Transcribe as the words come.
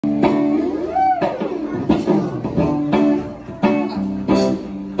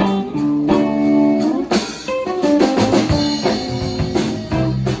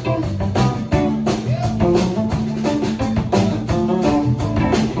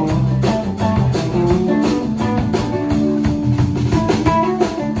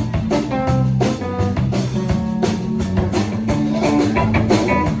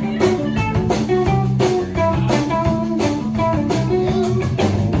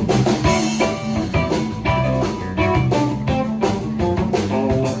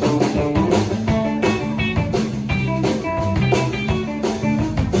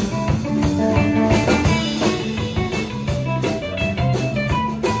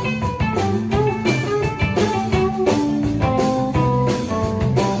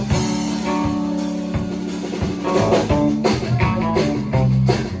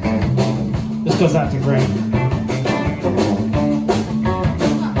goes out to Grille.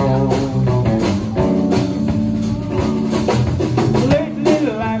 Lately,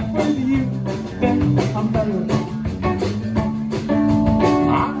 life with you been a better.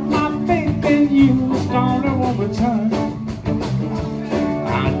 My faith in you is gonna won't return.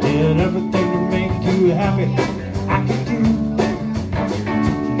 I did everything to make you happy I could do.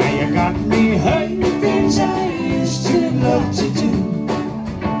 Now you got me hurting things I used to love to do.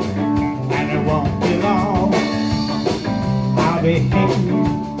 And it won't be long, I'll be hating you.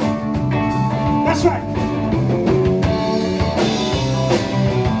 That's right.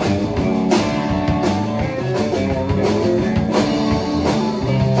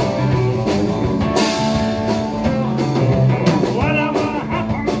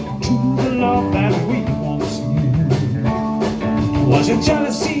 Was it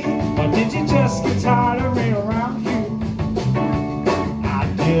jealousy, or did you just get tired of me around you? I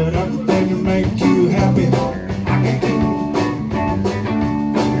did everything to make you happy I could do.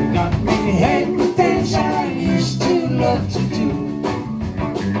 You got me hating things I used to love to do.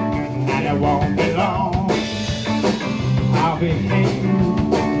 And it won't be long, I'll be hating you.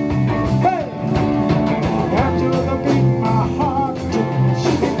 Hey! After the beat, my heart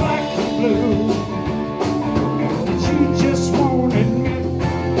should be black and blue. But you just won't admit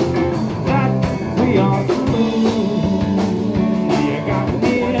that we are through. You got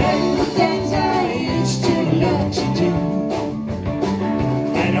me hating things I used to love to do.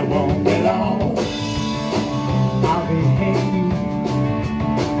 And it won't be long, I'll be hating you.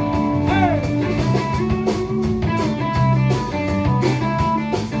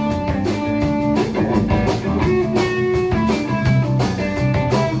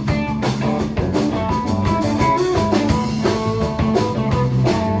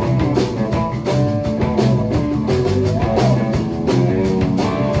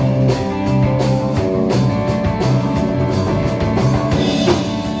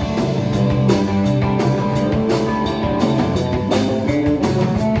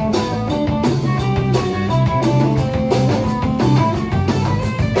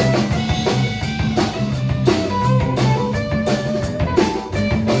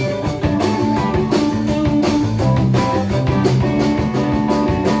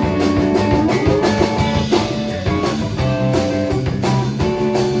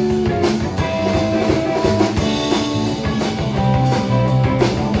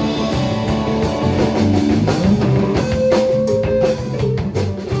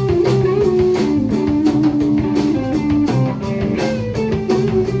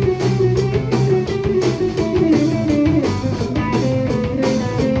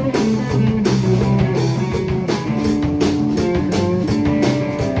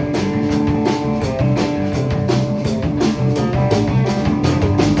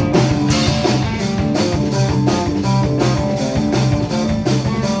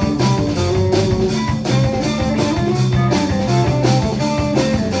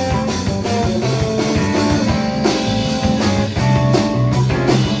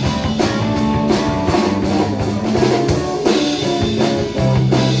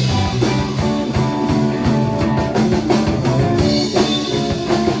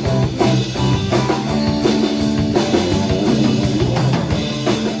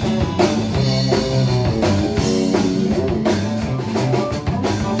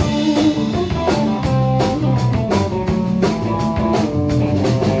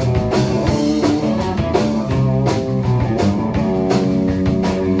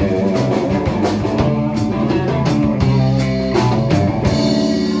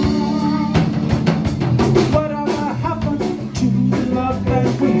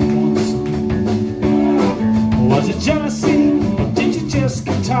 Was it jealousy, or did you just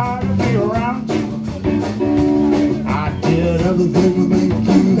get tired of me around you? I did everything to make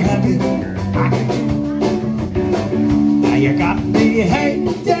you happy I could do. Now you got me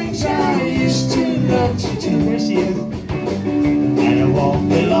hating things I used to love to do. There she is. And it won't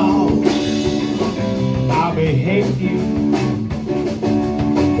be long, I'll be hating you.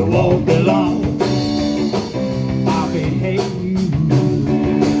 It won't be long, I'll be hating you.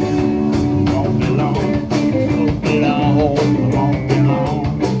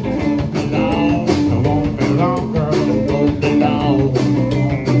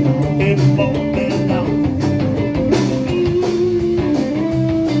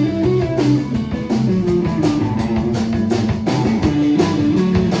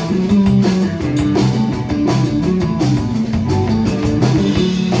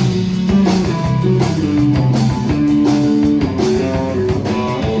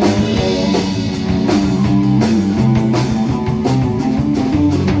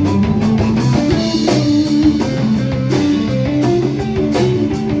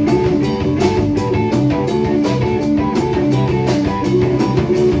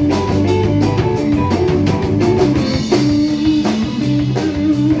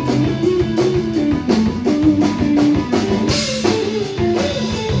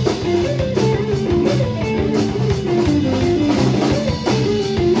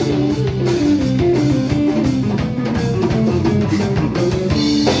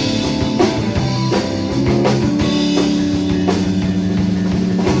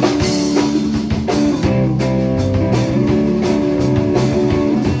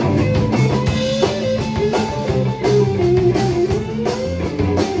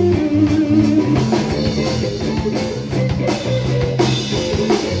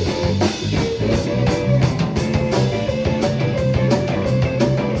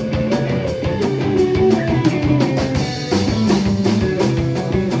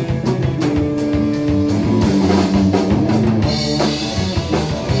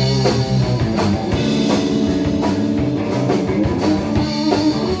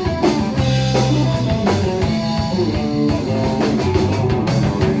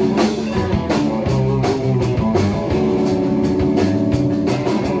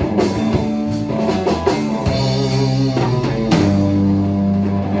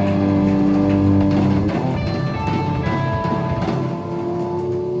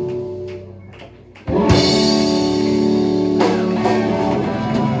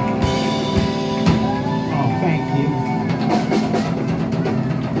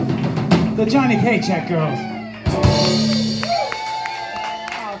 The Johnny Paycheck Girls.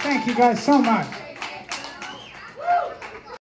 Oh, thank you guys so much.